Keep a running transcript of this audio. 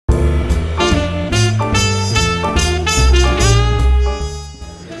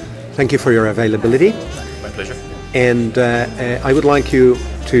Thank you for your availability. My pleasure. And I would like you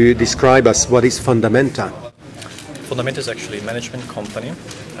to describe us what is Fondamenta. Fondamenta is actually a management company.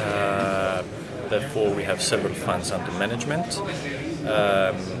 Therefore, we have several funds under management.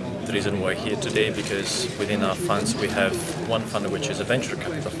 The reason we're here today because within our funds we have one fund which is a venture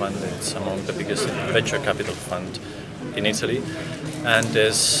capital fund. It's among the biggest venture capital fund in Italy, and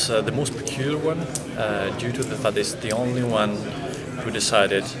is the most peculiar one due to the fact it's the only one who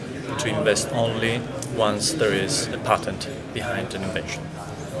decided to invest only once there is a patent behind an invention.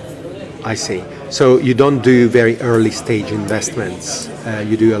 I see. So you don't do very early stage investments,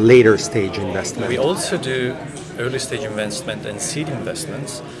 you do a later stage investment. We also do early stage investment and seed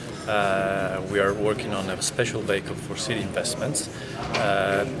investments. We are working on a special vehicle for seed investments.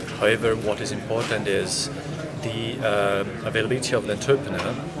 However, what is important is the availability of the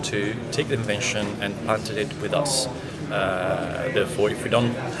entrepreneur to take the invention and patent it with us. Therefore, if we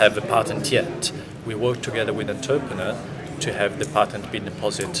don't have a patent yet, we work together with the entrepreneur to have the patent be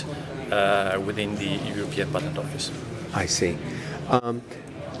deposited within the European Patent Office. I see.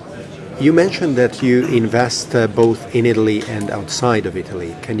 You mentioned that you invest both in Italy and outside of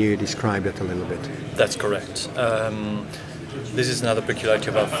Italy. Can you describe that a little bit? That's correct. This is another peculiarity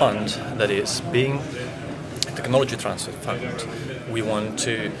of our fund, that is, being a technology transfer fund, we want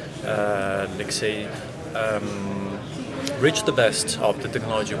to, let's say, reach the best of the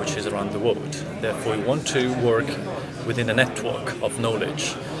technology which is around the world. Therefore, we want to work within a network of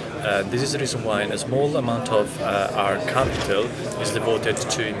knowledge. This is the reason why a small amount of our capital is devoted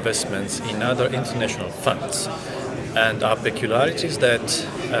to investments in other international funds. And our peculiarity is that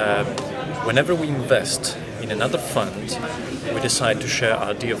whenever we invest in another fund, we decide to share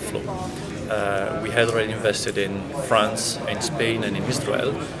our deal flow. We had already invested in France, in Spain and in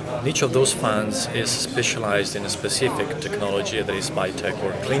Israel. And each of those funds is specialized in a specific technology, that is biotech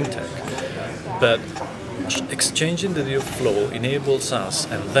or clean tech. But exchanging the deal flow enables us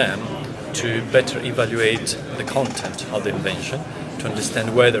and them to better evaluate the content of the invention, to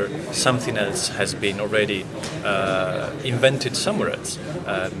understand whether something else has been already invented somewhere else,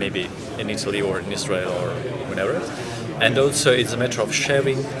 maybe in Italy or in Israel or wherever. And also it's a matter of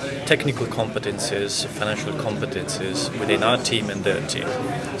sharing technical competencies, financial competencies within our team and their team.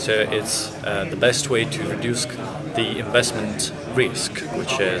 So it's the best way to reduce the investment risk,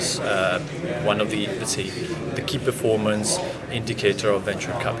 which is one of the, let's say, the key performance indicator of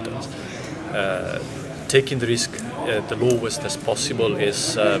venture capital. Taking the risk the lowest as possible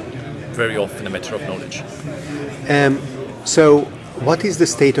is very often a matter of knowledge. So what is the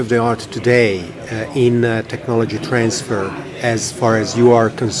state of the art today in technology transfer as far as you are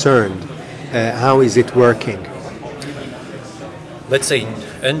concerned? How is it working? Let's say,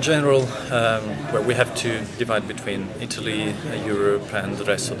 in general, where we have to divide between Italy, Europe and the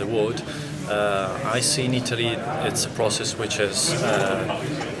rest of the world, I see in Italy it's a process which is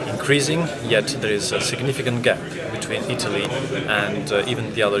increasing, yet there is a significant gap between Italy and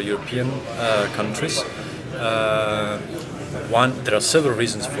even the other European countries. There are several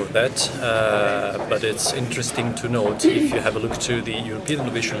reasons for that, but it's interesting to note, if you have a look to the European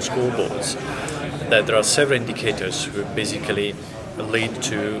Innovation Scoreboards, that there are several indicators who basically lead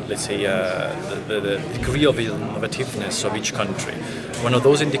to, let's say, the degree of innovativeness of each country. One of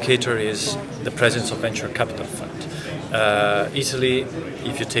those indicators is the presence of venture capital fund. Italy,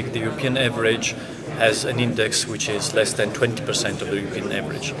 if you take the European average, has an index which is less than 20% of the European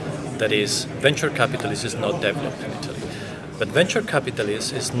average. That is, venture capital is not developed in Italy. But venture capital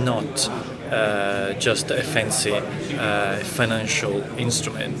is not just a fancy financial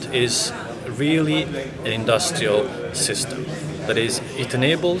instrument. It is really an industrial system. That is, it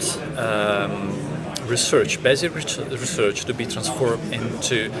enables research, basic research, to be transformed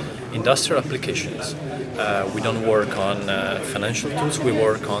into industrial applications. We don't work on financial tools, we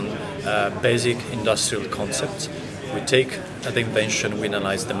work on basic industrial concepts. We take the invention, we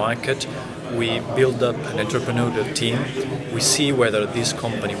analyze the market, we build up an entrepreneurial team, we see whether this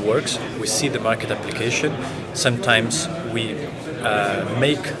company works, we see the market application. Sometimes we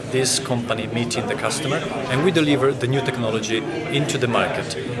make this company meeting the customer, and we deliver the new technology into the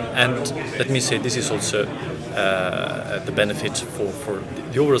market. And let me say, this is also the benefit for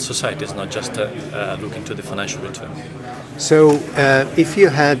the overall society. It's not just looking to the financial return. So if you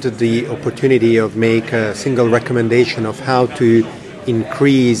had the opportunity of make a single recommendation of how to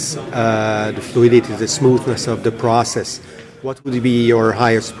increase the fluidity, the smoothness of the process, what would be your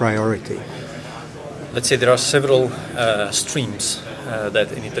highest priority? Let's say there are several streams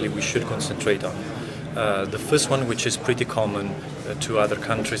that in Italy we should concentrate on. The first one, which is pretty common to other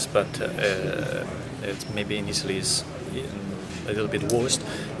countries, but it's maybe in Italy is a little bit worse,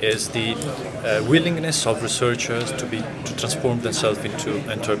 is the willingness of researchers to transform themselves into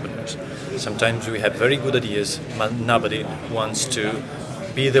entrepreneurs. Sometimes we have very good ideas, but nobody wants to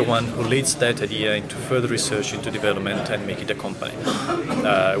be the one who leads that idea into further research, into development, and make it a company.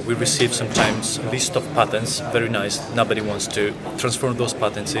 We receive sometimes a list of patents, very nice. Nobody wants to transform those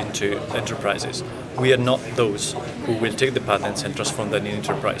patents into enterprises. We are not those who will take the patents and transform that in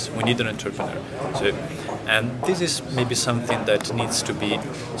enterprise. We need an entrepreneur. And this is maybe something that needs to be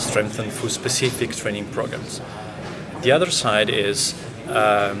strengthened through specific training programs. The other side is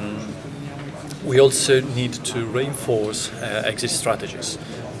we also need to reinforce exit strategies.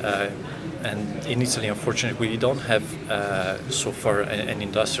 And in Italy, unfortunately, we don't have so far an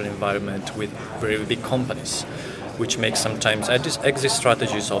industrial environment with very big companies, which makes sometimes exit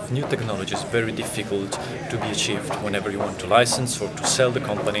strategies of new technologies very difficult to be achieved whenever you want to license or to sell the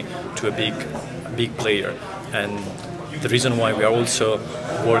company to a big player. And the reason why we are also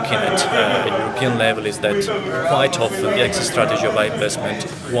working at a European level is that quite often the exit strategy of investment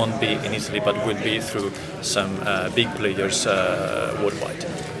won't be in Italy, but will be through some big players worldwide.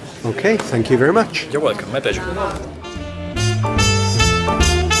 Okay, thank you very much. You're welcome, my pleasure.